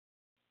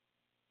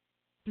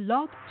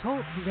Blog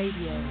Talk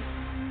Radio.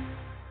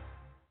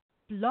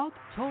 Blog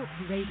Talk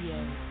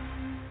Radio.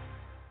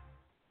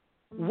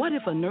 What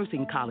if a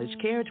nursing college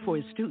cared for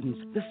its students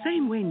the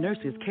same way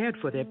nurses cared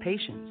for their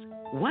patients?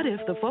 What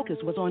if the focus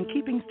was on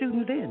keeping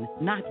students in,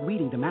 not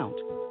weeding them out?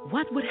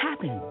 What would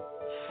happen?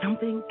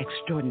 Something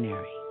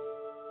extraordinary.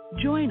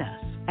 Join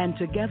us, and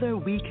together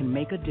we can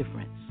make a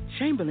difference.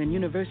 Chamberlain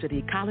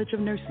University College of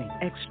Nursing.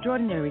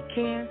 Extraordinary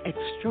care,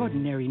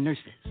 extraordinary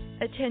nurses.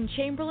 Attend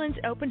Chamberlain's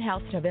Open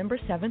House November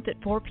 7th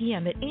at 4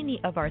 p.m. at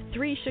any of our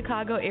 3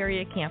 Chicago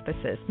area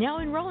campuses. Now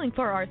enrolling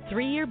for our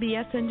 3-year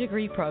BSN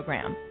degree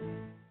program.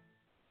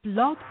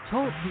 Blog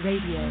Talk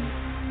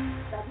Radio.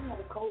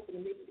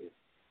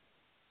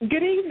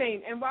 Good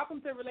evening, and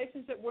welcome to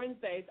Relationship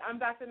Wednesdays. I'm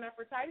Dr.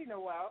 Nefertiti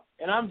Noel.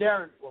 And I'm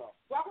Darren Noel.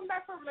 Welcome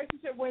back for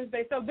Relationship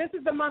Wednesday. So this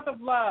is the month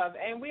of love,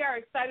 and we are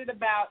excited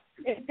about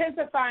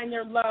intensifying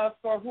your love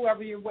for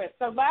whoever you're with.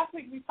 So last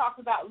week we talked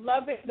about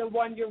loving the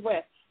one you're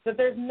with, that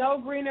there's no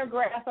greener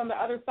grass on the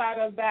other side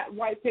of that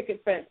white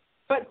picket fence.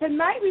 But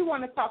tonight we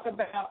want to talk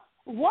about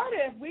what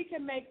if we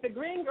can make the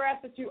green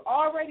grass that you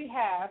already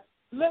have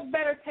look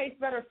better, taste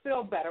better,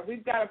 feel better.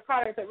 We've got a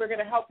product that we're going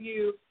to help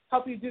you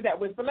do that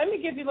with. But let me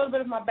give you a little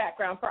bit of my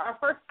background. For our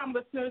first-time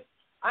listeners,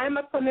 I am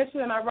a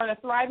clinician, and I run a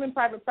thriving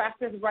private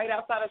practice right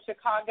outside of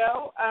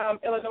Chicago,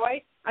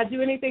 Illinois. I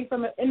do anything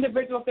from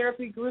individual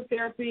therapy, group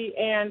therapy,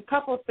 and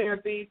couples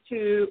therapy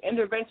to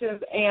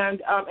interventions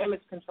and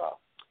image control.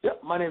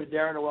 Yep, my name is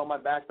Darren Noel. My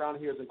background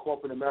here is in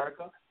corporate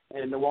America,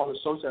 and in Noel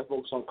Associates, I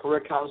focus on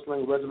career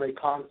counseling, resume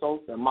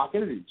consults, and mock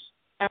interviews.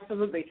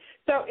 Absolutely.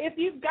 So if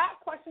you've got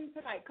questions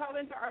tonight, call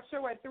into our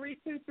show at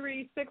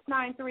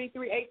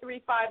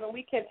 323-693-3835, and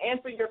we can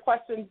answer your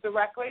questions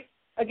directly.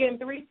 Again,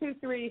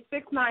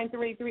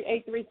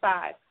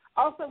 323-693-3835.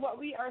 Also, what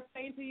we are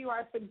saying to you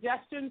are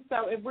suggestions.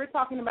 So if we're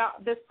talking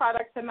about this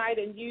product tonight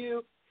and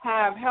you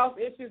have health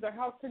issues or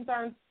health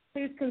concerns,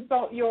 please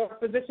consult your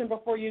physician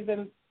before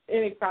using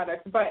any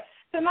products. But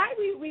tonight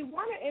we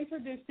want to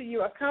introduce to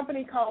you a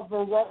company called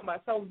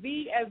Veroma. So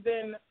V as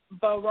in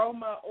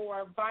Veroma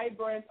or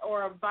vibrant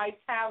or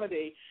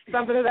vitality,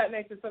 something of that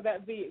nature. So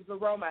that V is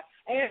Veroma.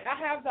 And I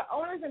have the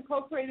owners and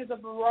co-creators of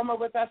Veroma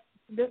with us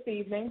this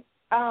evening.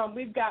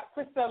 We've got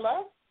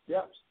Priscilla.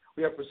 Yes,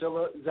 we have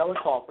Priscilla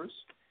Zella-Coffers,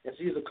 and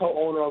she's the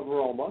co-owner of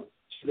Veroma.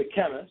 She's a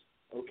chemist,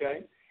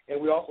 okay?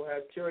 And we also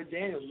have Terry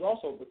Daniels, who's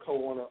also the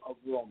co-owner of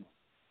Veroma.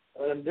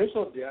 An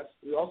additional guest,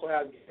 we also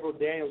have Gabriel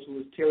Daniels, who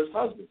is Terry's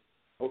husband.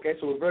 Okay,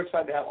 so we're very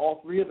excited to have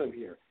all three of them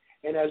here.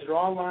 And as you're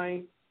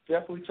online,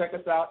 definitely check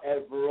us out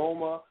at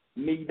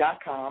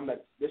veromame.com.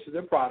 This is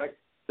their product,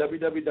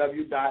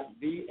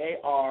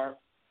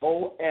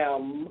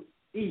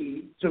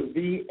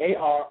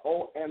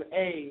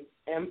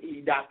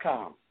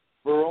 www.veromame.com.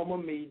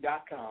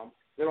 Veromame.com.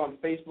 They're on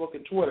Facebook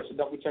and Twitter, so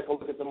definitely check a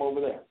look at them over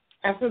there.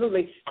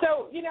 Absolutely.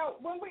 So,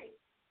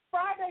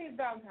 Friday is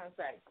Valentine's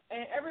Day,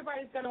 and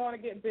everybody's going to want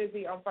to get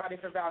busy on Friday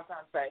for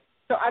Valentine's Day.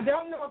 So I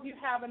don't know if you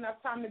have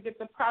enough time to get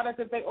the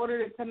product. If they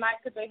ordered it tonight,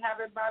 could they have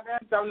it by then?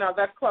 Don't know.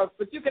 That's close.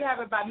 But you could have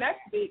it by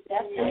next week,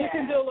 and you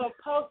can do a little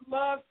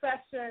post-love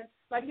session.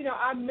 Like,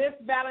 I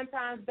missed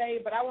Valentine's Day,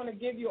 but I want to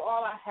give you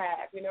all I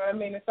have. You know what I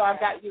mean? And so I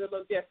got you a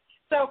little gift.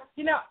 So,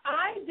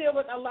 I deal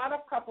with a lot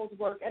of couples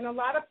work, and a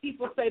lot of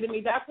people say to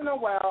me, Dr.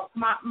 Noel,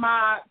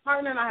 my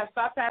partner and I have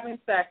stopped having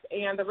sex,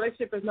 and the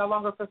relationship is no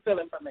longer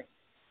fulfilling for me.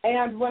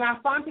 And when I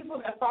find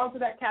people that fall into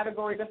that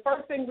category, the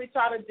first thing we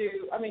try to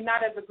do,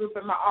 not as a group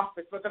in my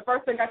office, but the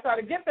first thing I try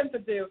to get them to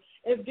do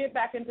is get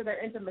back into their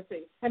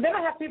intimacy. And then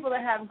I have people that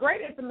have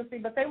great intimacy,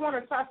 but they want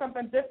to try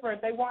something different.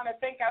 They want to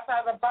think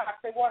outside of the box.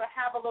 They want to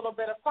have a little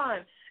bit of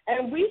fun.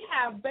 And we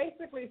have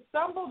basically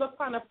stumbled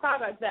upon a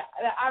product that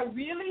I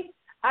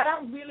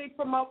don't really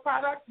promote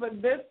products,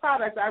 but this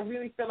product I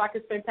really feel like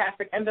is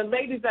fantastic. And the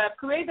ladies that have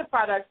created the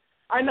product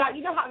are not,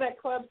 how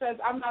that club says,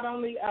 I'm not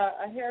only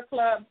a hair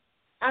club,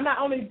 I not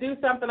only do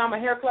something, I'm a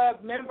hair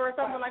club member or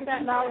something like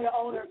that. Not only the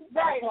owner.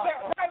 Right. I'm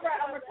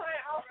a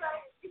client also.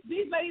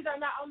 These ladies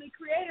are not only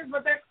creators,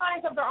 but they're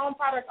clients of their own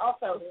product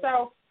also.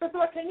 So,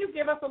 Priscilla, can you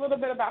give us a little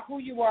bit about who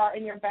you are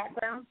and your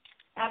background?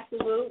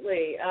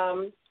 Absolutely.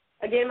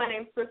 Again, my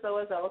name is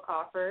Priscilla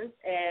Zella-Coffers,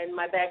 and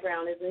my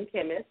background is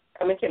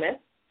I'm a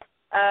chemist.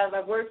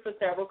 I've worked for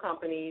several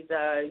companies.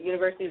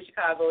 University of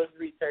Chicago's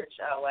research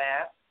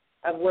lab.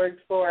 I've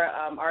worked for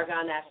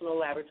Argonne National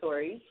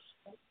Laboratories.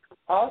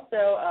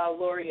 Also,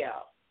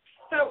 L'Oreal.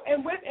 So,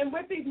 and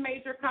with these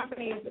major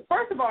companies,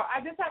 first of all, I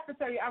just have to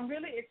tell you, I'm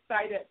really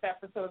excited that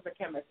Priscilla's a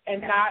chemist,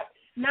 and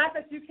not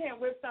that you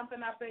can't whip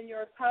something up in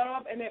your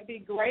tub and it'd be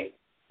great,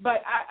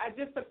 but I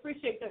just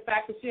appreciate the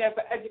fact that she has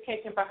the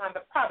education behind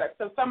the product.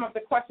 So some of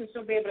the questions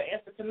she'll be able to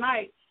answer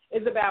tonight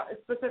is about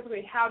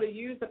specifically how to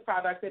use the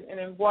product and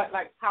in what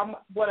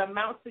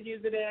amounts to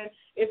use it in.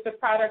 If the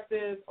product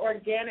is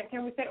organic,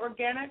 can we say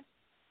organic?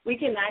 We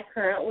cannot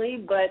currently,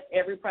 but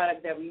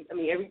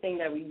everything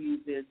that we use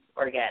is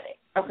organic.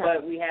 Okay.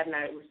 But we have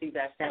not received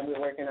that stamp.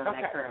 We're working on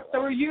that currently. So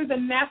we're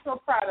using natural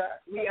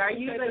products. We are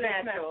using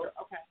natural.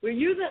 Okay. We're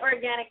using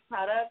organic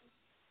products,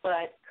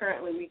 but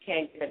currently we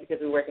can't get it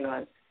because we're working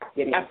on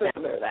getting a stamp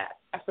for that.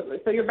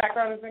 Absolutely. So your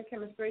background is in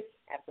chemistry?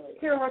 Absolutely.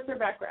 Kira, what's your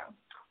background?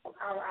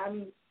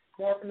 I'm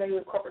more familiar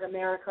with corporate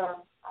America,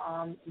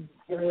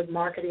 dealing with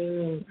marketing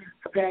and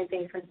preparing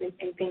things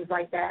and things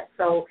like that.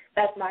 So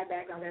that's my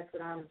background. That's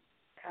what I'm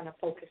kind of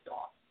focused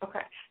on.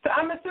 Okay. So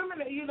I'm assuming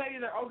that you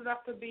ladies are old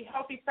enough to be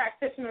healthy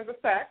practitioners of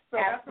sex. So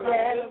Absolutely.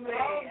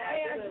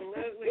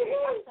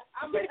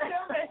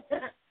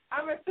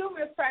 I'm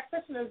assuming as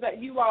practitioners that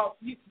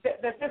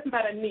that this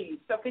met a need.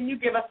 So can you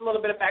give us a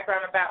little bit of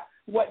background about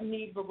what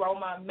need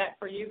Aroma meant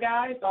for you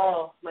guys?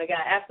 Oh, my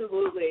God,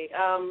 absolutely.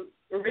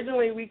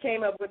 Originally, we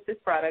came up with this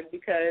product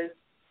because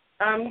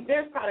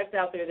there's products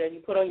out there that you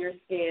put on your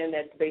skin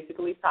that's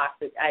basically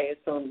toxic. I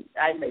assume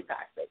I say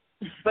toxic,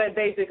 but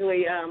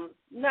basically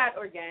not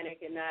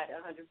organic and not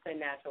 100%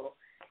 natural,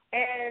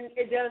 and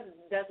it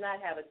does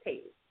not have a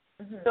taste.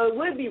 Mm-hmm. So it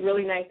would be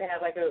really nice to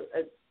have like a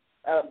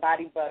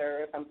body butter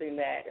or something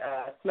that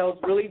smells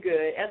really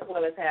good as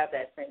well as have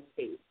that same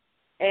taste.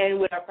 And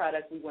with our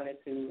product, we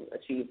wanted to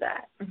achieve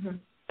that. Mm-hmm.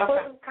 So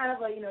it's kind of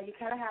like, you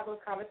kind of have those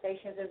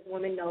conversations as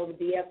women know, the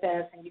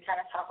BFF, and you kind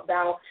of talk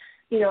about,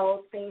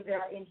 things that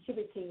are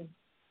inhibiting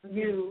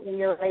you in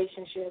your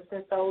relationships.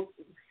 And so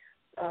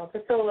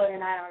Priscilla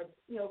and I are,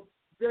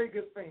 very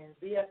good friends,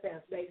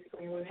 BFFs,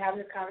 basically. And we were having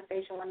this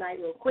conversation one night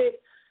real quick,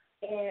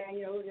 and,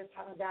 we were just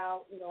talking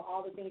about,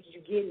 all the things that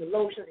you get in the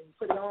lotions and you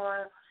put it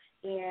on.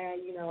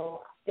 And,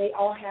 they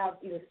all have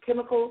either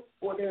chemicals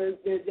or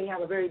they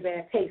have a very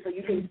bad taste. So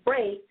you can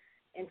spray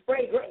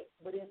great.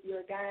 But if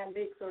your guy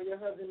licks or your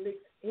husband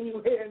licks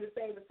anywhere in the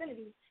same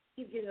vicinity,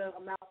 he's getting a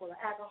mouthful of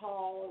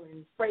alcohol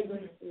and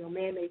fragrance,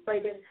 man-made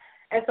fragrance.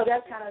 And so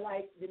that kind of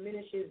like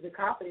diminishes the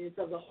confidence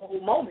of the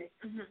whole moment.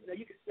 Mm-hmm.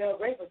 You can smell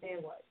great, but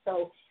then what?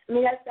 So,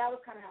 that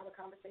was kind of how the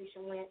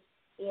conversation went.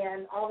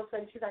 And all of a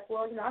sudden she's like,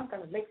 well, I'm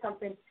going to make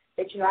something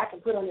that, I can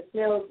put on that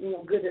smells,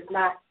 good that's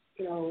not,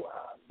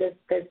 that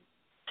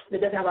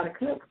doesn't have a lot of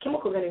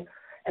chemicals in it.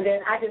 And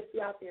then I just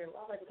be out there. I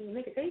was like, can you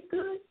make it taste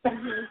good?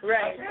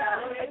 Right.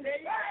 And there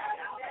you go.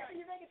 Can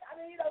you make it?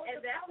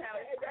 That's how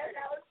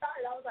it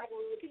started. I was like,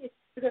 well,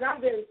 because I'm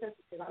very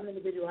sensitive. I'm an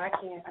individual.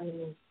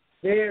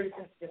 Very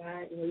sensitive.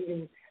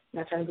 Even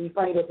not trying to be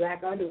funny, but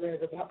black underwear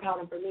is a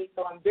problem for me.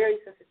 So I'm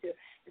very sensitive.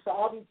 And so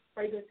all these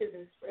fragrances,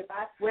 and if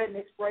I sweat and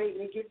it spray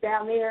and it gets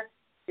down there,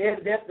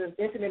 that's the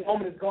intimate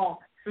moment is gone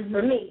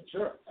for me.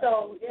 Sure.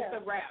 So it's a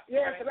wrap.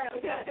 Yeah, it's a wrap.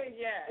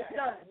 Yeah. It's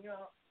done.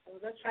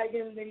 Let's try to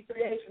get him maybe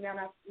 3 days from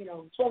now.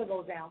 Swelling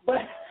goes down.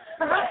 But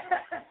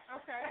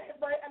okay.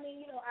 But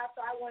after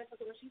I wanted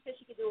something, when she said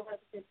she could do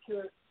 100%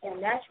 pure and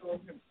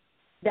natural,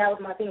 that was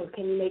my thing. Was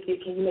can you make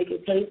it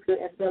taste good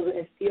and smell good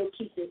and still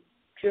keep it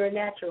pure and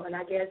natural? And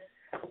I guess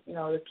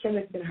the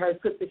chemist in her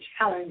took the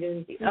challenge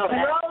and rose to it.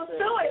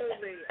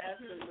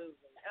 Absolutely.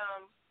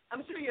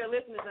 I'm sure your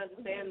listeners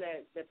understand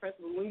that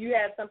principle. When you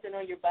have something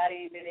on your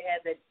body that it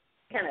has that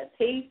kind of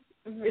taste.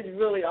 Mm-hmm. It's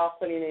really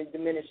off-putting and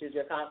diminishes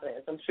your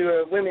confidence. I'm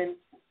sure women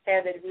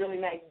have that really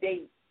nice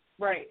date.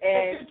 Right.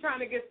 And you're trying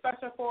to get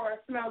special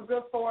for, smell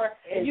good for,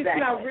 and you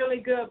smell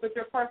really good, but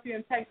your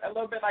perfume tastes a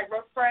little bit like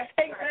roast spray.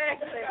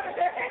 Exactly.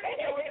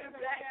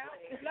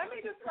 Let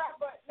me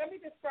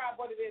describe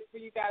what it is for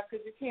you guys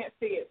because you can't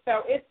see it.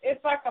 So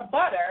it's like a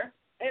butter.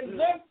 It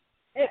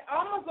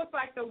almost looks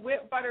like the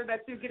whipped butter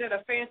that you get at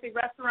a fancy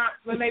restaurant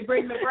when they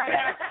bring the bread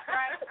out,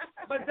 right?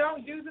 But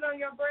don't use it on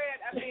your bread.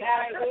 You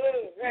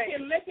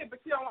can lick it, but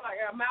you don't want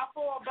like a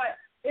mouthful. But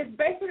it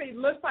basically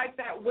looks like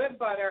that whipped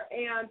butter.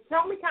 And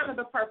tell me kind of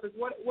the purpose.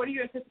 What are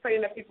you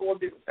anticipating that people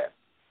will do with it?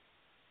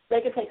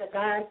 They can take a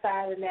dime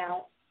size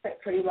now,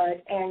 pretty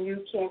much, and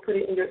you can put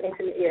it in your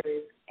intimate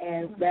areas.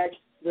 And that's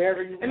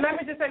wherever you want. And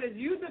let me just say this.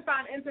 You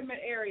define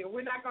intimate area.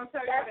 We're not going to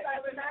tell you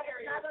what intimate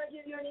area is. Not going to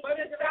give you any. But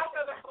it's south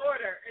of the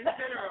border in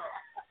general.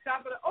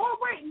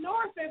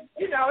 North is,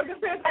 it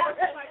depends on what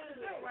you like to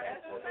do, right?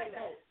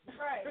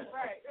 Right.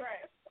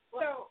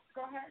 So,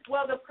 go ahead.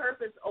 Well, the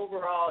purpose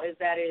overall is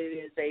that it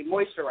is a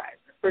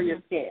moisturizer for your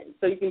skin.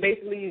 So you can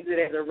basically use it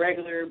as a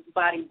regular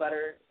body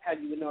butter, how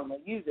you would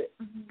normally use it.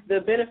 Mm-hmm. The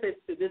benefits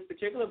to this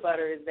particular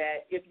butter is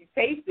that if you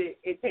taste it,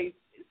 it tastes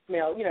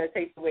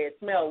the way it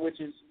smells,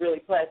 which is really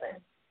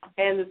pleasant.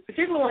 And this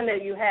particular one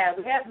that you have,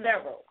 we have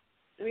several.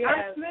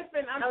 I'm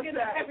sniffing. I'm getting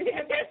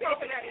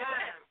coconut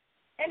lime.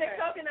 And the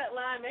coconut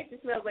lime actually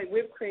smells like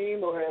whipped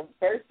cream or a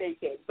birthday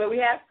cake. But we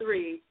have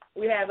 3.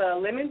 We have a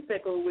lemon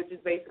sickle, which is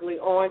basically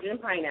orange and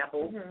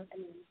pineapple. Mm-hmm.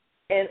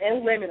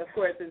 And lemon, of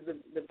course, is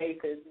the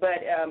basis. But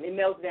it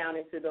melts down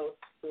into those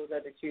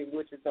other 2,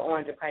 which is the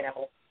orange and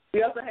pineapple.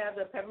 We also have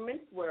the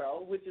peppermint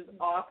swirl, which is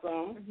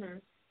awesome.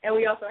 Mm-hmm. And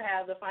we also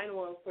have the final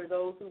one for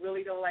those who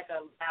really don't like a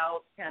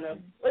loud kind of,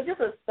 well,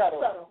 just a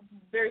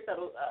very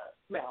subtle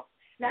smell.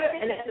 Now,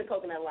 and that's the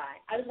coconut lime.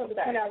 I just want to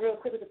point out real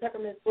quick with the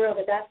peppermint swirl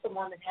that that's the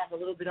one that has a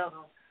little bit of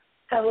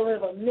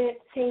a mint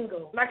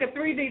tingle. Like a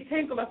 3D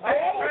tingle effect.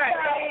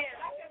 Right.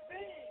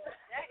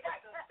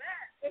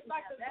 It's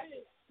like a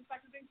thing.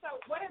 So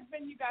what has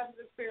been you guys'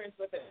 experience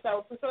with it?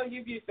 So Priscilla,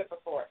 you've used it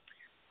before.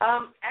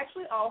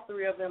 Actually, all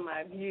 3 of them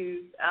I've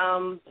used.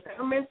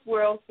 Peppermint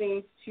swirl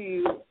seems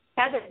to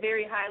have that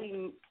very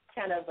highly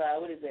kind of,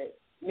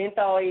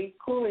 mentholy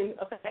cooling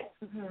effect.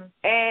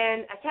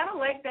 And I kind of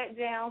like that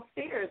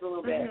downstairs a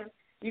little bit.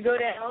 You go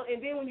down,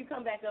 and then when you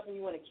come back up and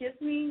you want to kiss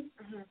me,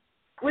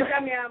 which,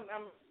 I mean, I'm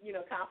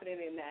confident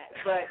in that.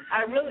 But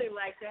I really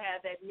like to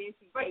have that minty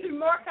taste. But you're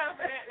more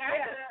confident. But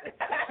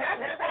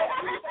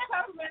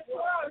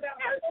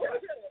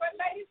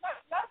ladies,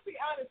 let's be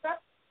honest.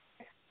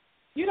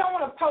 You don't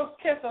want to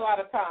post-kiss a lot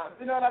of times.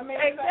 You know what I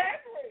mean?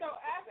 Exactly. So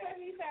after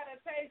he's had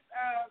a taste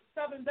of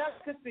Southern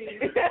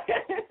delicacy,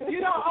 you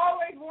don't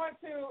always want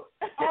to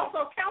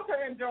also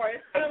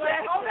counter-enjoy it. So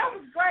like, oh, that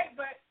was great,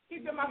 but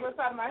keep them on the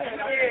side of my head.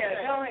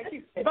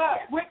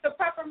 But with the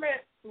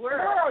peppermint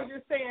swirl,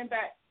 you're saying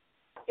that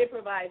it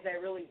provides that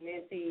really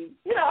minty,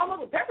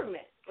 almost a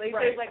peppermint. Like,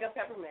 It's like a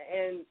peppermint,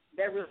 and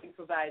that really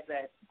provides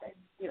that that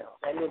minty.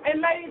 And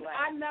ladies,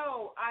 I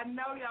know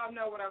y'all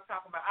know what I'm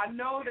talking about. I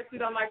know that you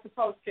don't like to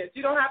post-kiss.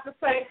 You don't have to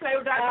play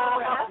with that.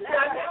 I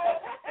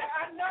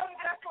know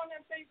that's one of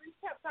them things you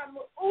kept trying to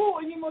move. Ooh,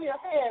 and you move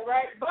your head,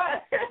 right?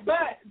 But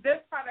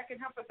this product can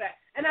help with that.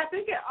 And I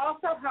think it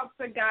also helps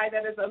a guy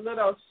that is a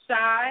little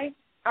shy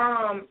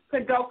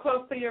to go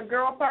close to your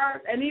girl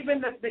part, and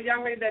even the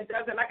young lady that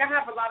doesn't. Like, I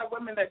have a lot of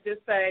women that just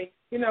say,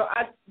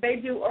 they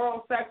do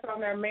oral sex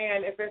on their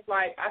man if it's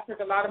like, I took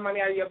a lot of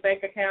money out of your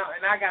bank account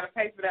and I got to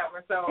pay for that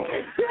one. So,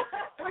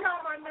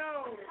 I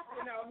know,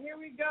 here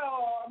we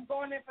go. I'm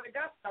going in for the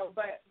gusto.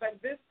 But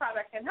this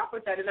product can help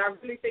with that, and I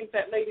really think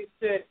that ladies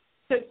should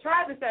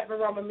try this at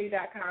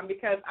VeromaMe.com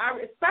because I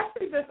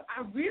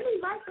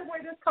really like the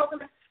way this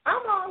coconut.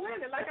 I'm all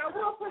in it. Like, I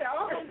will put it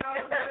on. It's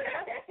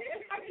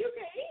like you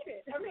can eat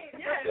it. I mean,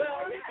 you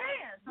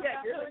can.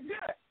 Yeah, really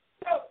good.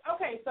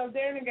 So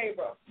Dan and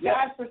Gabriel,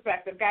 guys'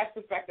 perspective.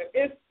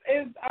 Is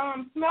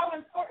smell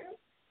important?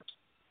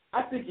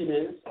 I think it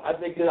is. I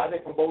think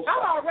from both sides.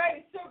 I'm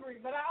already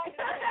sugary, but I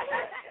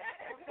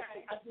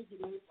think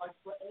it is. Like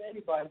for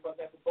anybody, but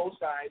for both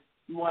sides,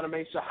 you want to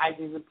make sure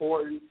hygiene is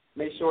important.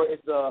 Make sure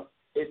it's a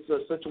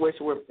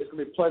situation where it's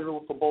going to be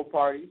pleasurable for both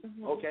parties.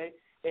 Okay.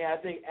 And I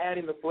think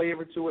adding the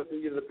flavor to it,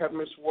 either the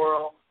peppermint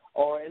swirl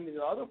or any of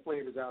the other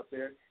flavors out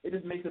there, it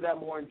just makes it that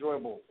more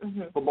enjoyable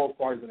for both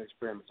parties in the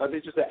experiment. So I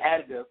think it's just an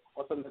additive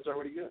on something that's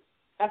already good.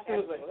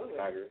 Absolutely.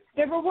 I agree.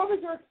 Deborah, what was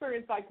your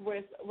experience like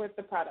with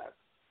the product?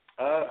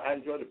 I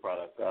enjoyed the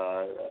product.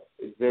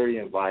 It's very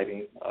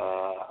inviting.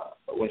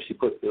 When she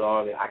puts it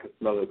on, I can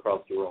smell it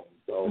across the room.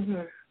 So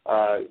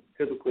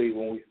typically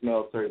when we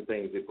smell certain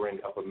things, it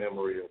brings up a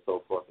memory or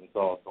so forth and so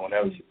on. So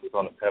whenever she puts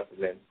on a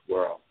peppermint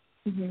swirl,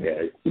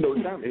 yeah, you know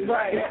what time it is.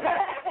 Right.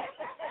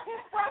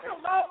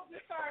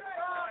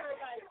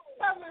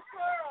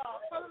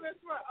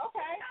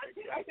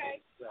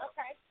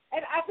 Okay.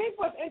 And I think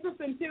what's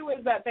interesting too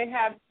is that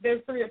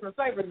there's 3 different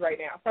flavors right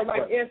now. So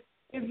like if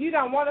you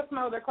don't want to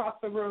smell it across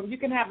the room, you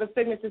can have the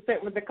signature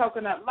scent with the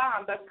coconut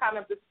lime. That's kind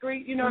of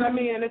discreet, you know what I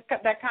mean? And it's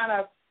that kind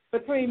of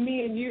between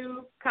me and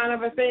you kind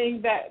of a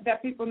thing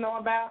that people know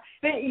about.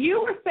 Then you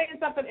were saying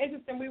something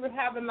interesting. We were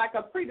having like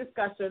a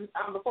pre-discussion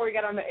before we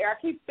got on the air.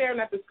 I keep staring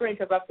at the screen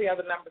because I see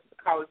other numbers of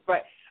callers.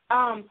 But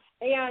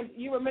and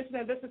you were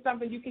mentioning this is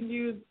something you can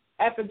use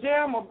at the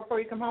gym or before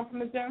you come home from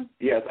the gym?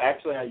 Yes,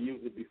 actually I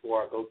use it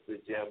before I go to the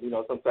gym.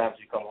 Sometimes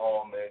you come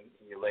home and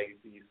your lady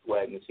sees you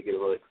sweating and she gets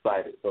really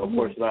excited. So, of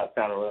course, you don't have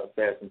time to run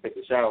fast and take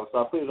a shower. So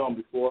I put it on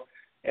before.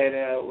 And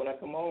when I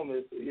come home,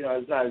 it's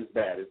not as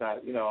bad. It's not,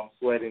 I'm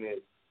sweating.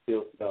 It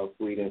still smells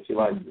sweet and she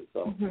likes it.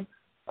 So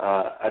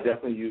I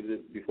definitely use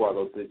it before I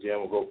go to the gym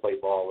or go play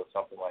ball or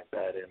something like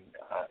that. And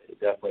it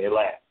definitely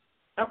lasts.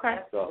 Okay.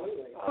 So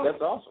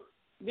that's awesome.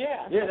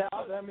 Yeah. Yeah,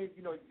 that means,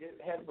 you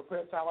had to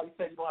prepare time. Like you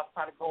said, you don't have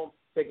time to go home,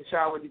 take a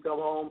shower when you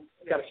come home.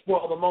 You got to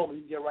spoil the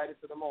moment. You get right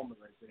into the moment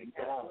right there.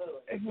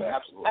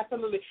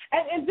 Absolutely.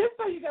 And just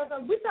so you guys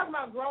know, we're talking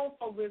about grown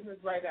folk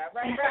business right now,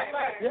 right?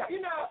 Yeah.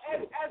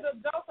 As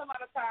adults, a lot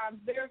of times,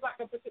 there's like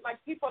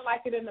people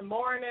like it in the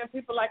morning,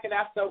 people like it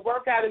after a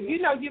workout. And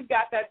you've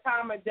got that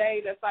time of day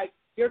that's like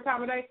your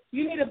time of day,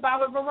 you need a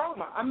bottle of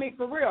aroma. I mean,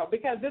 for real,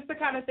 because this is the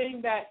kind of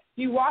thing that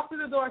you walk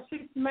through the door,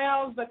 she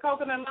smells the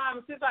coconut lime,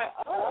 and she's like,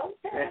 oh,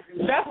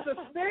 that's the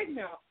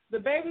signal.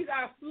 The babies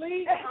are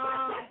asleep.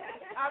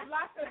 I've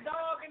locked the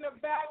dog in the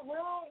back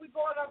room. We're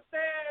going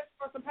upstairs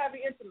for some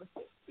heavy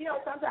intimacy.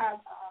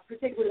 Sometimes,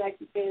 particularly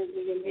like you said,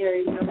 when you're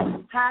married,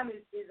 time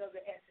is of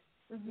the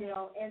essence,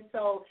 and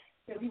so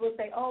people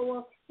say, oh,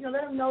 well,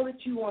 let them know that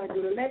you want to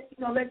do it. Let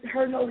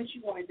her know that you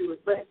want to do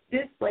it. But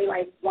this way,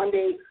 like one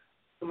day,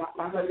 my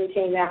husband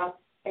came out,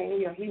 and,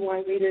 he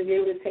wanted me to be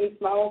able to taste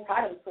my own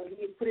product, so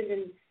he put it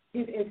in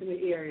his intimate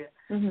area.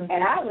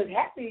 And I was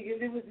happy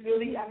because it was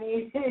really,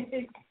 it gave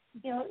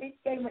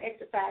me an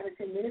extra 5 or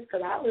 10 minutes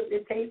because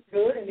it tastes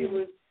good, and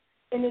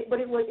it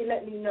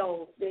let me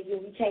know that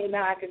when he came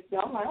out, I could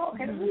smell. I'm like, oh,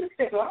 okay,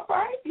 all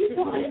right, you're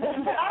doing it.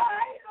 All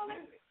right,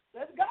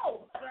 let's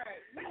go. Right.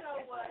 You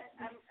know what?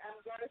 I'm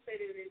going to say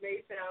that it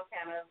may sound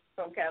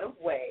some kind of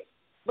way.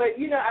 But,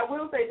 I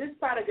will say this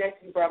product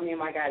actually brought me and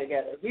my guy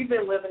together. We've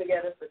been living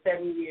together for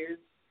 7 years.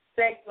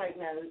 Sex life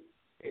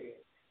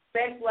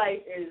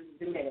is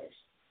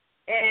diminished.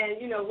 And,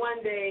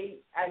 one day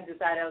I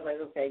decided, I was like,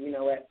 okay, you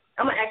know what?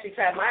 I'm going to actually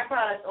try my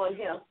product on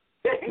him.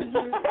 Actually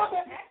try my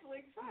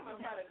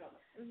product on him.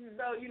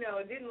 So,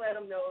 I didn't let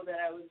him know that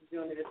I was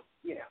doing this,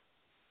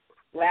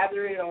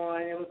 lather it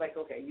on. It was like,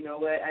 okay, you know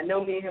what? I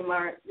know me and him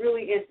aren't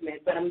really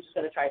intimate, but I'm just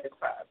going to try this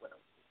product with him.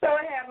 So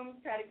I have him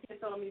try to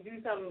kiss on me, do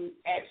something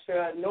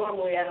extra.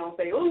 Normally I don't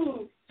say,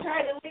 ooh,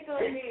 try to lick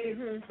on me.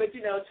 But,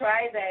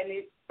 try that, and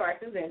it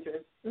sparked his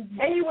interest.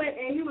 And he went,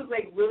 and he was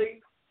like,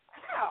 really,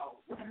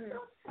 wow, what is that?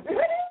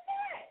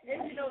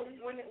 And,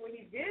 when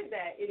he did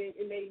that,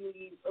 it made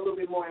me a little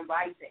bit more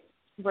inviting.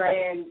 Right.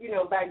 And,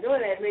 by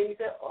doing that, it made me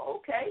say, oh,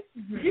 okay.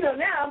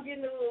 Now I'm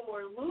getting a little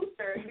more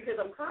looser because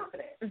I'm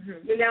confident.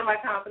 And now my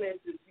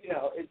confidence is,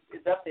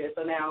 is up there,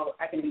 so now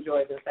I can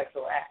enjoy the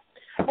sexual act.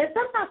 And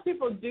sometimes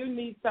people do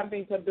need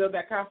something to build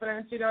that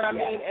confidence, you know what I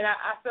mean? And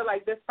I feel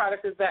like this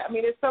product is that. I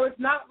mean, it's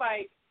not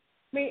like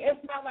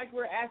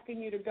we're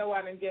asking you to go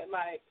out and get,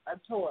 like, a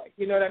toy,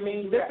 you know what I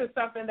mean? This is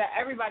something that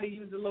everybody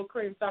uses a little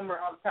cream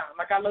somewhere all the time.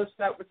 Like, I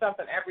lotion up with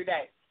something every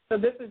day. So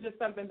this is just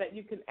something that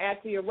you can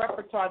add to your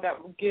repertoire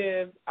that will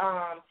give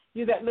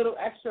you that little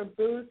extra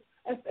boost.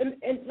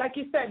 And like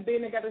you said,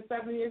 being together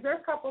 7 years, there's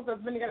couples that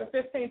have been together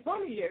 15,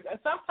 20 years. And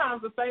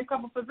sometimes the same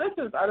couple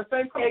positions are the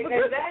same couple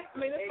positions. I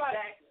mean, it's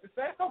like the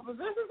same couple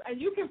positions, and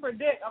you can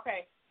predict,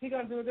 okay, he's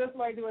going to do it this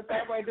way, do it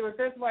that way, do it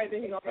this way,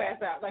 then he's going to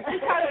pass out. Like,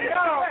 you kind of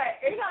know.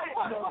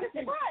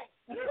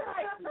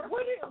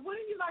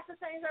 Wouldn't you like to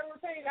change that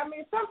routine? I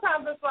mean,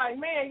 sometimes it's like,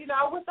 man,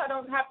 I wish I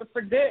don't have to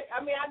predict. I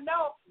mean, I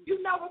know,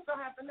 what's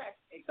going to happen next.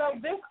 So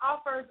this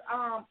offers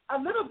a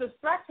little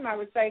distraction, I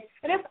would say,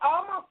 and it's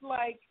almost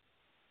like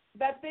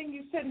that thing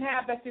you shouldn't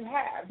have that you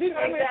have. You know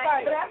what I mean?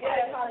 But that's why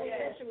I call it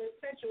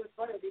sensuous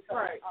butter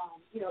because,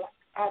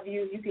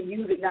 you can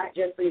use it not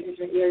just for your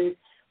different areas,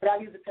 but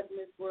I use the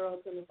peppermint swirl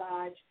to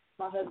massage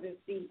my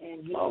husband's feet,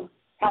 and he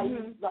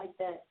like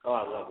that. Oh,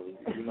 I love it.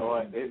 You know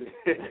what?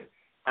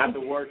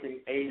 After working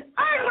 8 I ain't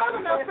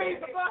loving no feet,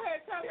 but go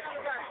ahead, tell me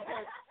about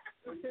it.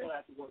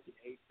 After working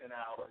 8-10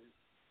 hours,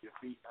 your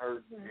feet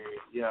hurt,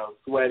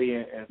 sweaty,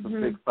 and some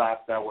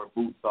 6-5-star wear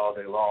boots all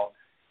day long.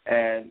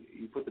 And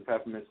you put the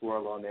peppermint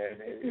swirl on there, and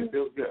it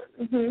feels good.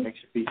 It makes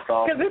your feet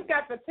soft. Because it's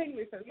got the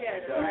tingly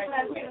sensation. Right?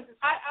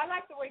 I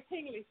like the way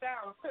tingly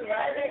sounds, too.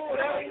 Right?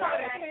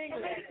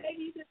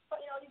 Maybe you just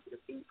put your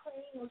feet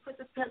clean and put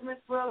the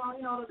peppermint swirl on,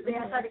 they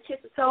try to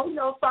kiss the toe,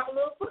 start a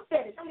little foot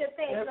fetish. I'm just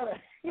saying,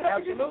 you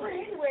can put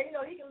it anywhere.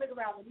 You can look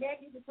around the neck,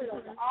 you can put it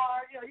on the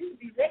arm, you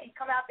can be ready,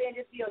 come out there and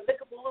just be a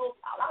lickable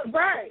little.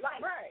 Right.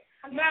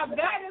 Now,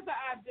 that is an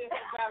idea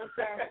about a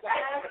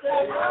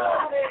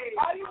Absolutely.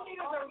 All you need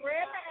is a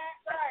red hat,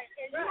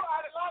 and you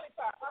are the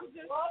lollipop. I'm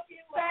just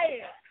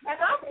saying. And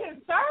I'm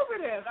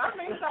conservative. I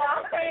mean, so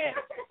I'm saying,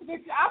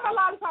 I'm a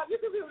lollipop. You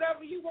can be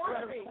whatever you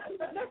want to be.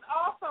 But this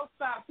also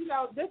stops.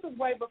 This is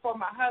way before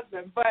my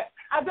husband. But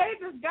I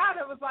dated this guy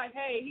that was like,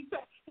 hey, he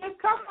said, his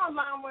come-on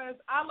line was,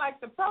 I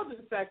like the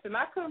produce section.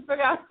 I couldn't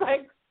figure out,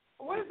 like,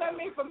 what does that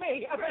mean for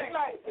me? I mean,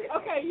 like,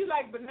 okay, you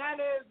like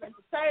bananas and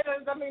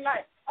potatoes. I mean,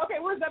 like, okay,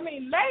 what does that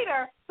mean?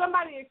 Later,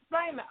 somebody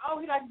explained that,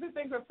 he likes this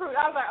thing with fruit.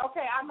 I was like,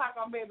 okay, I'm not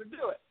going to be able to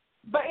do it.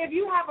 But if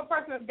you have a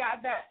person that's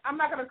got that, I'm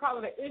not going to call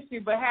it an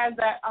issue, but has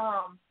that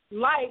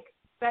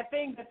that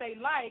thing that they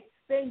like,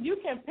 then you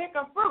can pick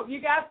a fruit.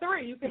 You got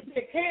 3. You can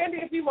pick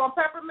candy if you want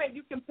peppermint.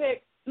 You can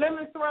pick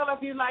lemon swirl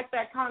if you like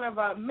that kind of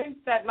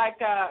mint, that like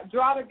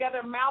draw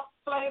together mouth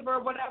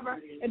flavor or whatever.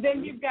 And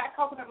then you've got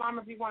coconut lime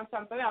if you want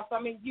something else. So,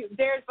 I mean,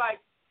 there's like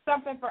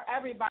something for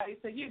everybody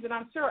to use. And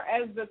I'm sure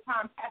as the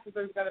time passes,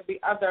 there's going to be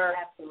other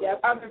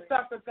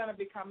stuff that's going to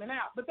be coming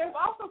out. But there's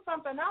also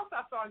something else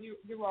I saw on you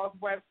all's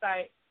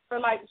website for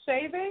like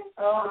shaving.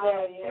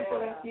 Oh,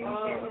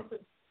 yeah.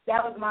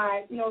 That was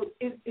my,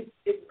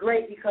 it's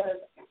great because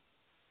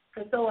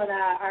Priscilla and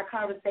our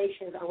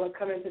conversations are what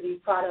come into these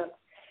products.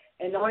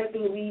 And the only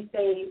thing we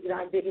say,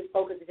 our biggest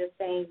focus is just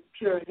saying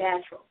pure and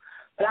natural.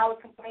 But I was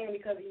complaining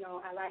because,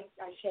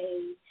 I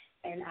shave,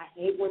 and I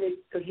hate when the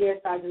hair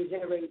starts to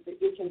regenerate, the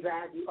itch and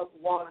drive you up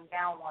one and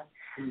down one.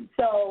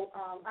 So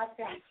I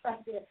said, I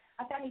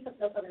need something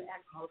else other than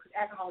alcohol, because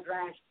alcohol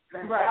dries.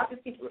 Right.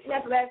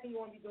 That's the last thing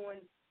you want to be doing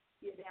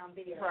down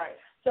there. Right.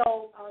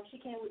 So she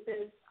came with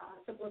this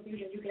simple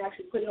infusion. You can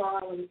actually put it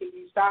on when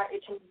you start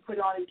itching, you put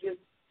it on and give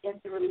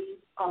instant relief,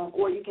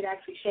 or you can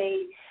actually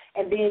shave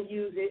and then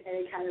use it, and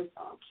it kind of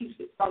keeps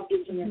it from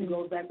itching and it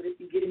goes back. But if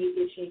you get any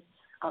itching,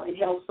 it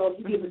helps. So if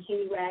you give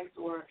bikini wax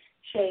or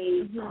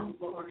shave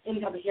or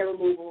any type of hair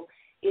removal,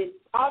 it's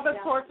all the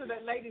torture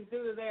that ladies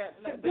do to their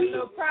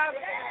little private.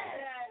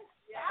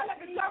 I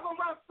let the devil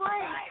run free.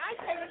 I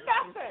ain't saying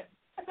nothing.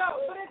 So,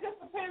 but it just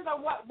depends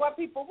on what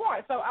people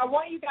want. So I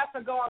want you guys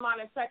to go online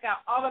and check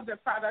out all of their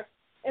products,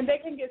 and they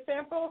can get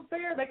samples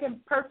there. They can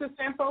purchase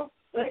samples.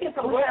 We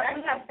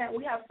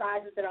have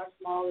sizes that are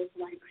smaller,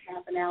 like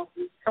half an ounce,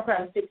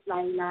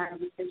 $6.99 of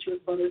the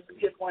sensuous butter. So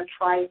you just want to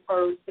try it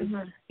first.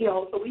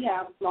 So we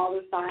have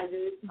smaller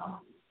sizes.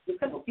 The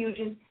simple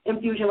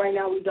infusion right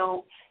now we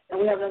don't, and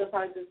we have another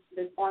product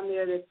that's on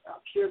there that's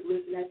pure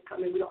bliss, and that's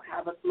coming. We don't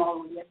have a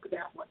smaller one yet for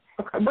that one.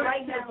 Okay. But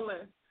right now,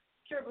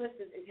 Pure Bliss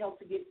is helped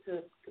to get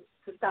to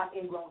stop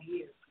ingrown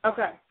hairs.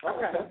 Okay. All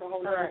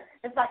right.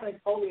 It's like an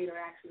exfoliator,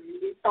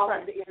 actually. It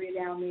softens the area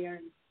down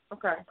there. And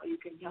okay. So you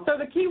can help. So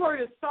the key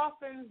word is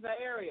softens the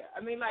area. I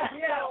mean, like,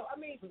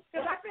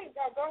 because I think,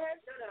 go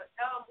ahead.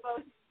 No. Well,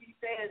 you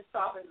said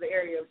softens the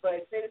area,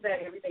 but since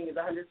that everything is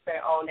 100%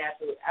 all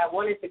natural, I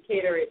wanted to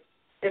cater it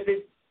if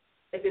it's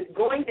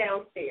going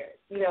downstairs.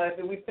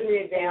 If we put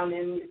it down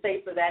and it's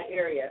safe for that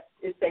area,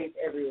 it's safe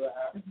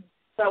everywhere. Mm-hmm.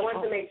 So I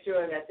wanted to make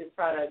sure that this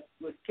product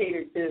was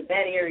catered to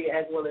that area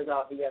as well as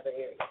all the other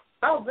areas.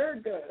 Oh, very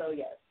good. So,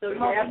 yes. So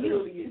you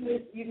absolutely use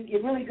it. You can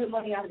get really good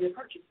money out of your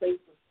purchase,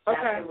 basically. Okay.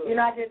 Absolutely.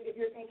 You're not just, if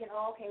you're thinking,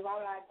 why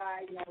would I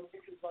buy,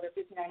 citrus butter,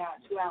 59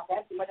 ounce, 2 ounce,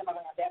 that's too much, I'm not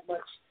going to have that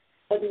much.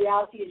 But the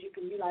reality is you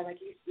can utilize, I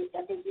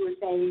think you were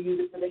saying you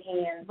use it for the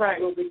hands. Right.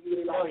 A little bit,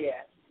 you utilize. Oh,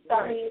 yeah. So,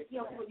 I mean,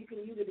 you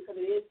can use it because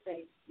it is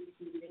safe. You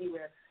can use it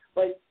anywhere.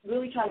 But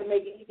really trying to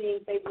make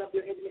anything saving up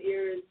your intimate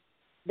ears,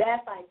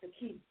 that's like the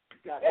key.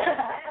 Got it.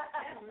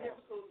 That's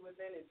difficult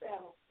within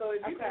itself. So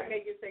if you can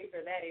make it safe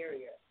for that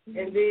area,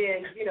 and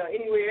then,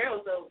 anywhere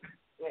else, so,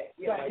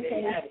 and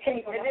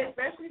then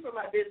especially for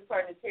my business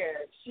partner,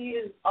 Tara, she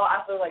is,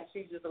 I feel like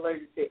she's just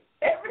allergic to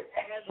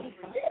everything.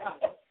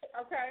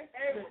 Okay.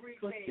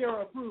 Everything.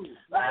 You're approved.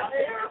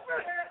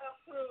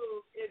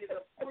 Approved. It is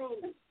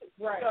approved.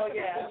 Right. So,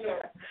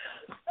 yeah.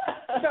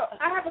 So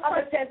I have a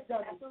question.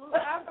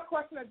 I have a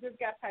question that just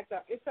got typed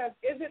up. It says,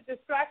 is it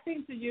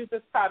distracting to use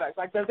this product?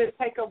 Like, does it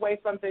take away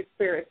from the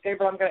experience?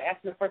 Gabriel, I'm going to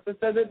ask you first.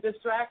 Does it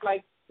distract?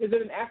 Like, is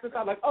it an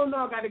afterthought? Like, oh, no,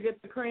 I got to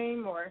get the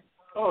cream or?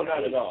 Oh,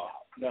 not at all.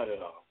 Not at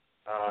all.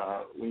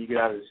 When you get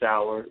out of the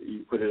shower,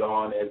 you put it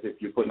on as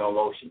if you're putting on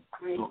lotion.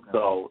 Okay.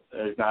 So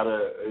it's not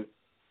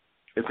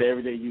it's an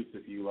everyday use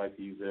if you like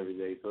to use it every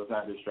day. So it's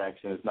not a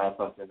distraction. It's not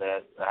something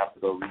that I have to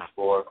go reach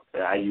for.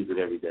 I use it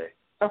every day.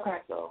 Okay.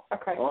 So,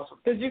 okay. Awesome.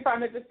 Did you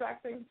find it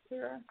distracting,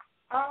 Sarah?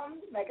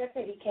 Like I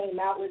said, he came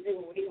out with it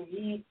when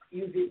he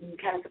used it and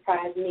kind of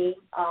surprised me.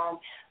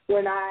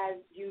 When I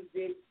used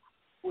it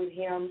with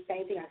him,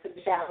 same thing. I took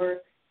a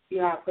shower,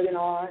 I put it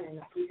on,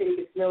 and he said he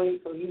could smell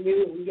it, so he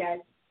knew, and we got,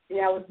 so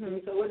it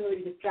wasn't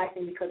really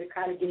distracting because it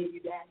kind of gave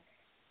you that,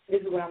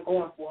 this is what I'm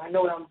going for. I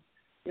know what I'm,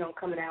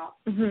 coming out.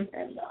 Mm-hmm.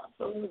 And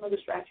so it was no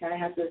distraction. I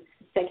had to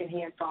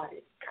secondhand thought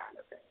it kind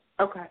of thing.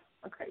 Okay.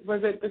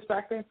 Was it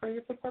distracting for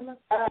your performance?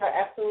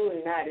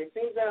 Absolutely not. It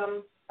seems,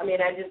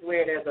 I just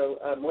wear it as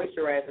a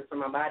moisturizer for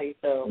my body,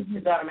 so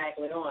it's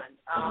automatically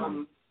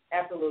on.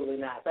 Absolutely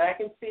not. But I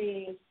can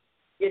see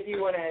if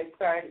you want to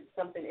start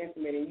something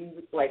intimate and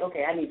you like,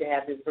 okay, I need to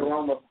have this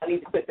aroma. I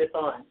need to put this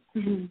on.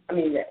 Mm-hmm. I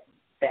mean,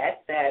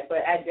 that's that, but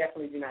I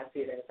definitely do not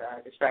see it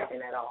as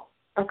distracting at all.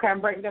 Okay,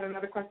 I'm breaking down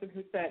another question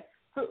who said,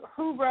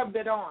 who rubbed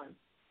it on?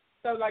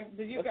 So, like,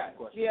 did you guys?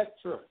 Yes,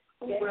 sure.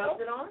 Who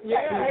rubbed it on?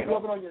 Yeah. You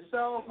rub it on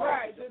yourself.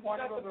 Right. That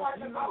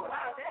depends.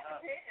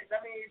 I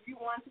mean, if you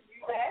want to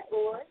do that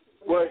or...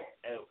 Well,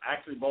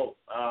 actually both.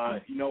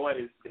 You know what?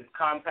 It's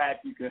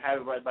compact. You can have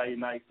it right by your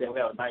nightstand. We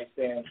have a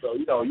nightstand, so,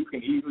 you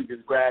can easily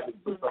just grab it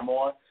and put some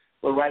on.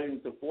 But right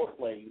into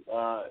foreplay,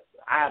 I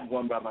have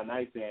one by my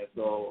nightstand,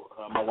 so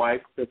my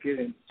wife took it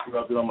and she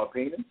rubbed it on my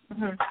penis.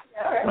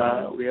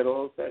 Mm-hmm. We had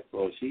oral sex,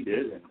 well, she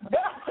did. And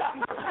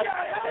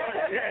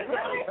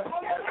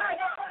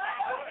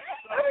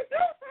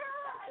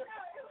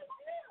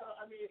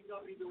it's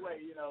going either way.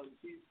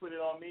 She put it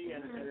on me,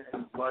 and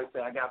like I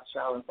said, I got the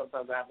shower, and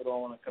sometimes I have it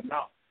on when I come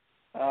out.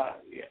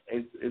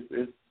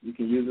 It's you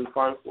can use it as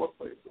part of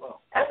foreplay as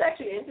well. That's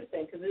actually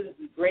interesting because it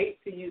is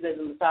great to use as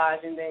a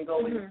massage and then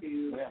go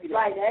into right.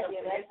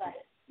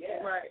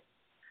 Right.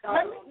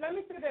 Let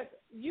me say this: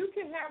 you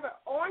can have it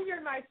on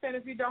your nightstand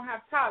if you don't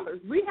have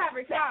toddlers. We have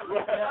it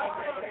toddlers.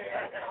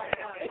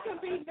 It can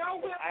be no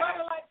whipped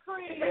butter like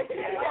cream.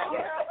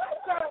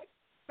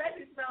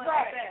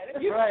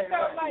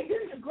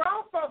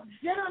 Grown folks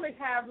generally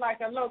have like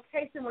a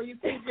location where you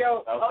keep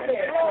your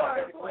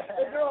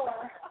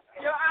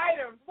your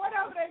items,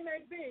 whatever they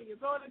may be. You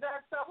go in the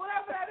dark stuff,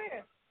 whatever that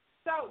is.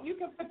 So you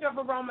can put your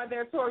aroma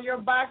there too, or your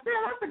box.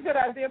 Yeah, that's a good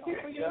idea.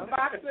 People use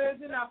boxes,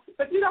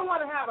 but you don't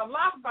want to have a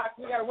lockbox.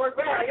 You got to work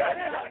with it.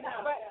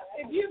 But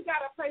if you've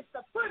got a place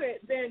to put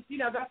it, then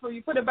that's where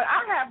you put it. But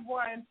I have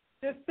one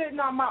just sitting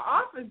on my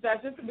office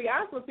desk, just to be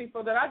honest with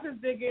people, that I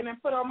just dig in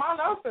and put on my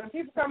lotion.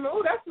 People come in,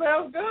 ooh, that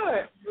smells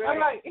good. Really? I'm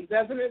like,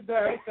 doesn't it?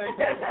 Does. Thank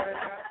you.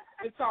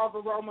 It's called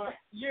Aroma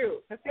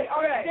You. See,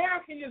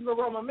 Darren can use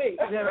Aroma Me.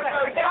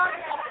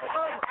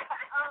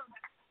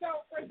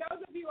 So for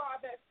those of you all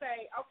that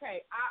say,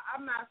 okay,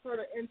 I'm not sort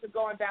of into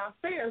going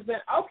downstairs,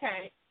 then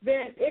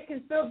it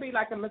can still be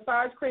like a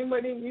massage cream,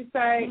 what you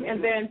say,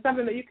 and then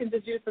something that you can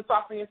just use to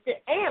soften your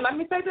skin. And let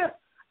me say this.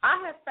 I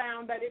have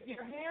found that if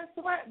your hands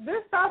sweat,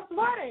 this stops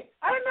sweating.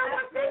 I don't know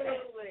what's in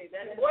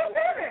it. What's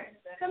in it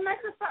to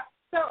make it stop?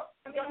 So,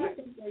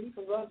 you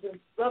can rub them.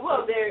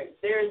 Well,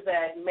 there's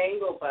that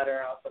mango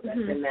butter also that's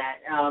in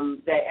that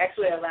that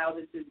actually allows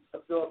it to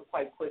absorb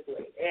quite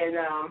quickly, and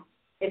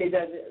it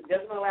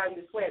doesn't allow you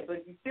to sweat,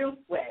 but you still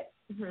sweat,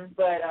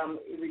 but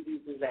it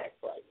reduces that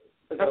slightly.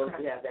 for those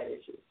who have that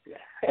issue. Yeah.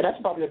 And that's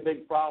probably a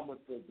big problem with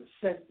the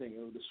sensing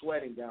or the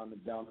sweating down the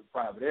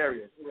private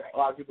areas. Right. A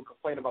lot of people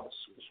complain about the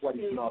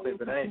sweating smell, but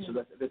so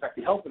there's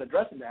actually help in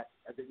addressing that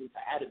as an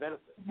added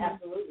benefit.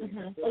 Absolutely.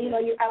 Well,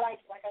 I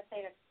like I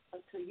say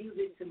to use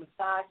it to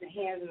massage the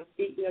hands and the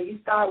feet. You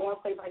start one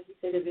place, like you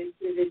said, if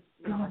it's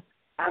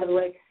out of the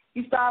way.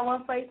 You start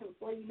one place, and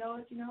before you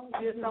know it,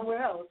 you're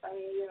somewhere else. I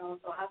mean,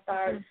 so I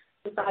started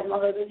massaging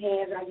my husband's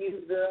hands, and I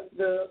use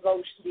the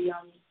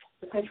lotion,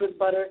 the Pinterest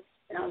butter,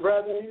 and I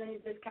rub it, and then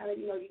it just kind of,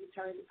 you can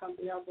turn it to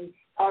something else and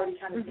already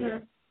kind of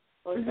there.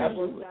 So it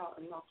works out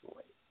in multiple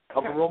ways.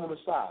 Of aroma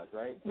massage,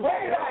 right?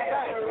 Right.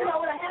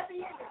 With a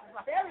happy ending.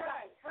 Very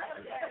right.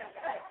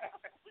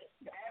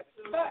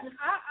 But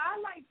I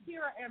like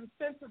Kira, am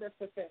sensitive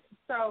to things.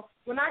 So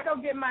when I go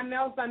get my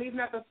nails done, even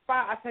at the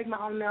spa, I take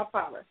my own nail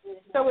polish.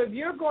 So if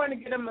you're going to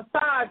get a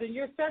massage and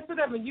you're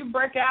sensitive and you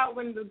break out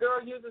when the girl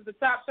uses the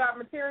Top Shop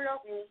material,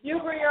 you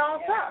bring your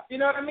own stuff. You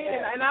know what I mean?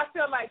 And I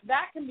feel like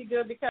that can be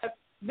good because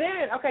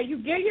then, you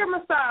get your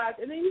massage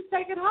and then you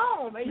take it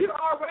home and you're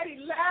already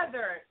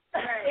lathered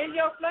in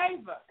your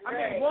flavor.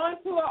 I mean,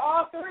 1, 2, or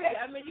all 3.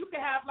 I mean, you can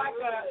have like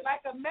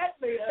a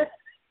medley of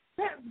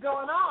tips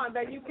going on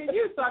that you can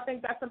use, so I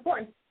think that's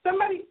important.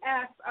 Somebody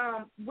asked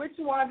which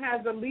one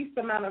has the least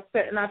amount of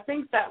scent, and I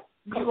think that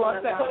you all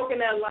said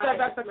coconut lime.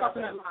 That's the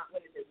coconut lime.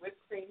 What is it? Whipped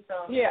cream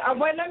sauce? Yeah.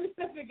 Wait, let me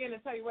sniff it again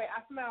and tell you. Wait,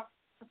 I smell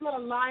a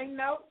lime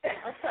note.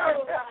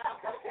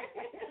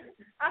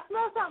 I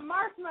smell some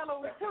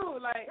marshmallow too.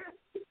 Like,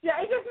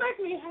 it just makes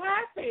me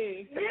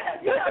happy.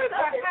 Yeah,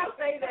 I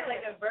say that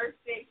like a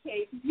birthday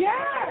cake.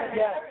 Yeah.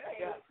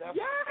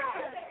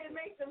 It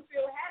makes them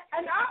feel happy.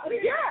 And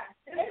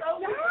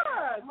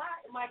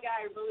my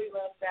guy really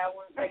loves that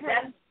one. Like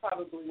that's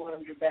probably one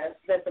of the best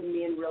that the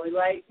men really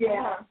like.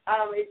 Yeah.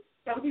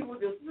 Some people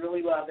just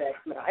really love that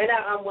smell, and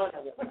I'm one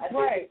of them. I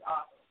think it's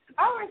awesome.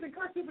 I always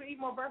encourage people to eat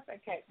more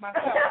birthday cake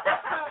myself.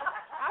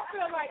 I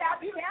feel like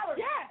absolutely.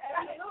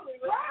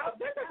 Wow,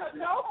 this is a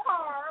no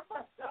carb,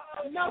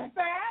 no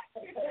fat,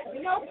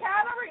 no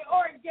calorie,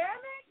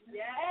 organic,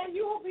 and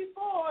you will be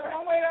full in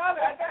one way or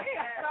the other.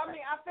 So, I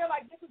mean, I feel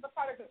like this is the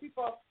product that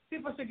people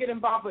should get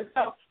involved with.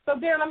 So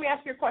Darren, let me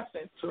ask you a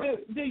question.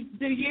 Sure.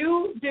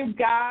 Do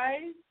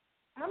guys?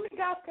 How many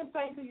guys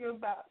complain to you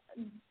about?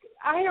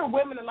 I hear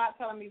women a lot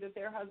telling me that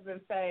their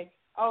husbands say,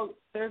 "Oh,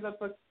 there's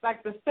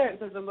the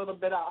scent is a little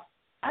bit off."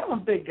 I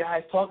don't think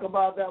guys talk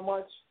about that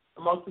much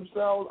amongst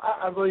themselves.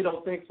 I really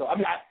don't think so. I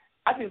mean,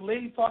 I think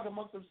ladies talk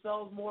amongst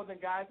themselves more than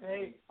guys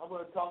say, "Hey, I'm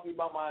going to talk to you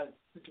about my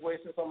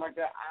situation," or something like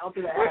that. I don't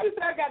think that happens. What you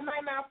say? I got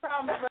 99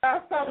 problems, but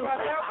I was talking about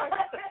that one.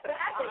 I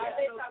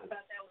think they talk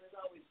about that one is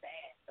always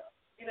bad, though.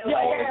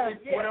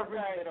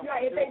 Whatever.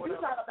 If they do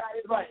talk about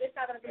it, it's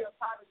not going to be a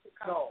positive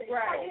conversation. No.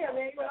 Right. Yeah,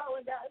 man.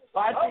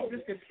 But I think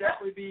this could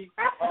definitely be.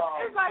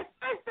 It's like,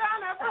 face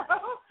down there, bro.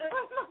 What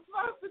am I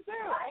supposed to do?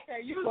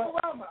 Okay, use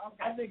aroma.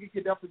 Okay. I think it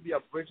could definitely be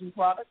a bridging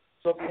product.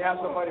 So if you have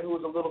somebody who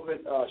is a little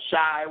bit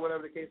shy,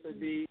 whatever the case may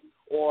be,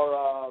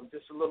 or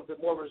just a little bit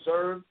more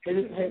reserved,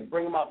 just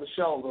bring them out the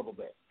shell a little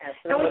bit.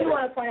 Absolutely. And we do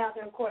want to point out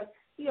that, of course,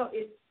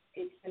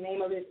 it's the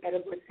name of it,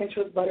 edible. It's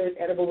Pinterest butter. It's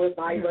edible with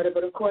body butter,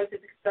 but of course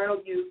it's external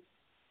use.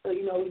 So,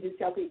 we just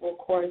tell people, of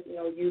course,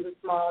 use a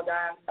small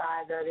dime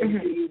size of it if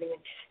you're using it.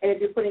 And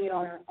if you're putting it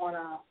on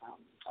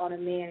a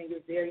man and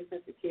you're very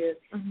sensitive,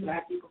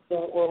 black people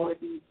feel, or if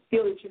you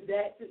feel that you're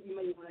that, you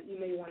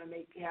may want to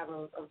have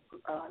a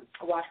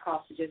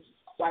washcloth to just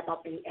wipe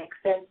off any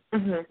excess.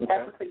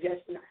 That's a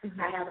suggestion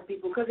I have for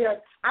people because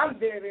I'm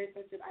very, very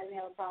sensitive. I didn't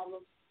have a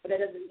problem, but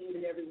that doesn't mean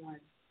that everyone.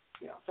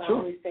 So I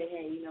always say,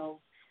 hey,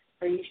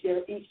 for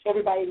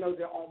everybody knows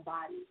their own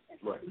body,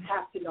 and so you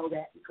have to know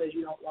that because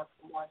you don't want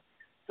someone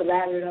to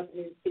lather it up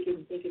and think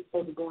it's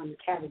supposed to go in the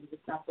cavity.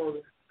 It's not supposed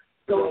to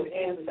go in the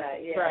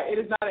inside. Yeah. Right. It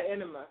is not an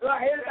enema.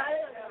 Right. It's not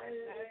an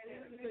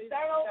enema.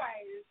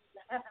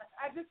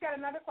 I just got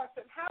another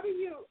question. How do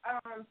you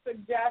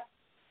suggest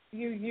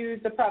you use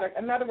the product?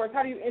 In other words,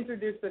 how do you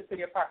introduce this to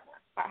your partner?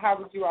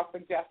 How would you all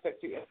suggest that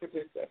you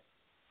introduce this?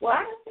 Well,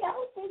 honestly, I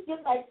would think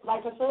just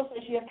like Priscilla said,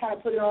 she just kind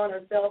of put it on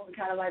herself and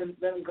kind of let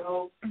them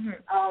go.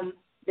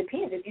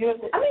 Depends.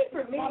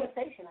 For me,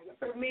 conversation. I guess.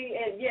 For me,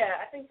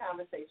 I think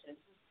conversation.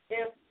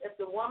 If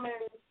the woman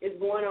is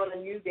going on a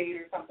new date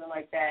or something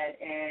like that,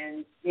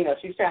 and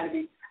she's trying to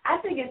be,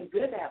 I think it's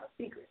good to have a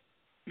secret.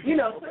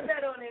 Put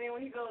that on, and then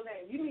when he goes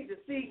in, you need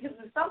to see because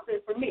it's something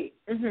for me.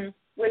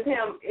 With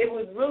him, it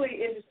was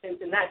really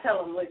interesting to not tell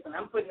him, listen,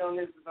 I'm putting on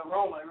this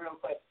aroma real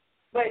quick,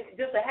 but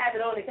just to have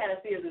it on and kind of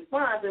see his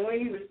response, and when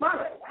he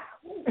responds, like, wow,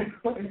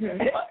 what is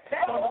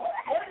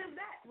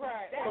that?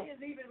 Right. That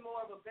is even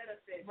more of a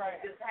benefit. Right.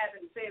 Just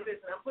having to say,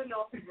 listen, I'm putting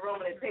on some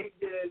aroma that tastes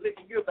good.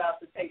 Listen, you're about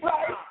to taste it.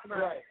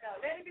 Right.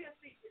 No, let it be a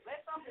secret.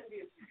 Let something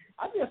be a secret.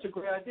 I think that's a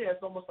great idea.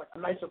 It's almost like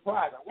a nice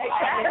surprise.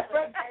 Exactly.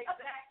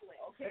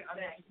 Okay, I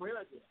think that's a great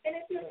idea.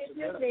 And if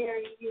you're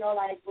married,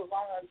 like with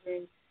my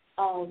husband,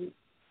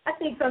 I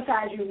think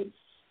sometimes you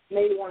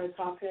maybe want to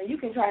talk to him.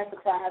 You can try and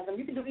surprise him.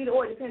 You can do either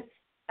or. It depends.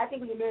 I think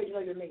when you're married, you're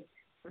married.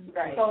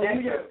 Right. So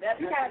That's you true. just,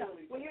 you kind of,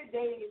 when you're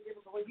dating, it's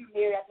different. When you're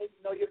married, I think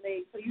you know your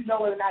mate, so you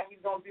know whether or not you're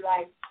going to be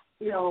like,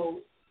 you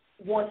know,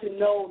 want to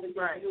know the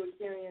new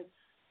experience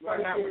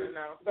versus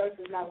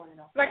not want to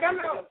know. Like I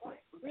know,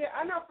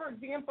 for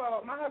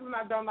example, my husband and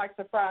I don't like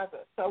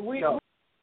surprises, so we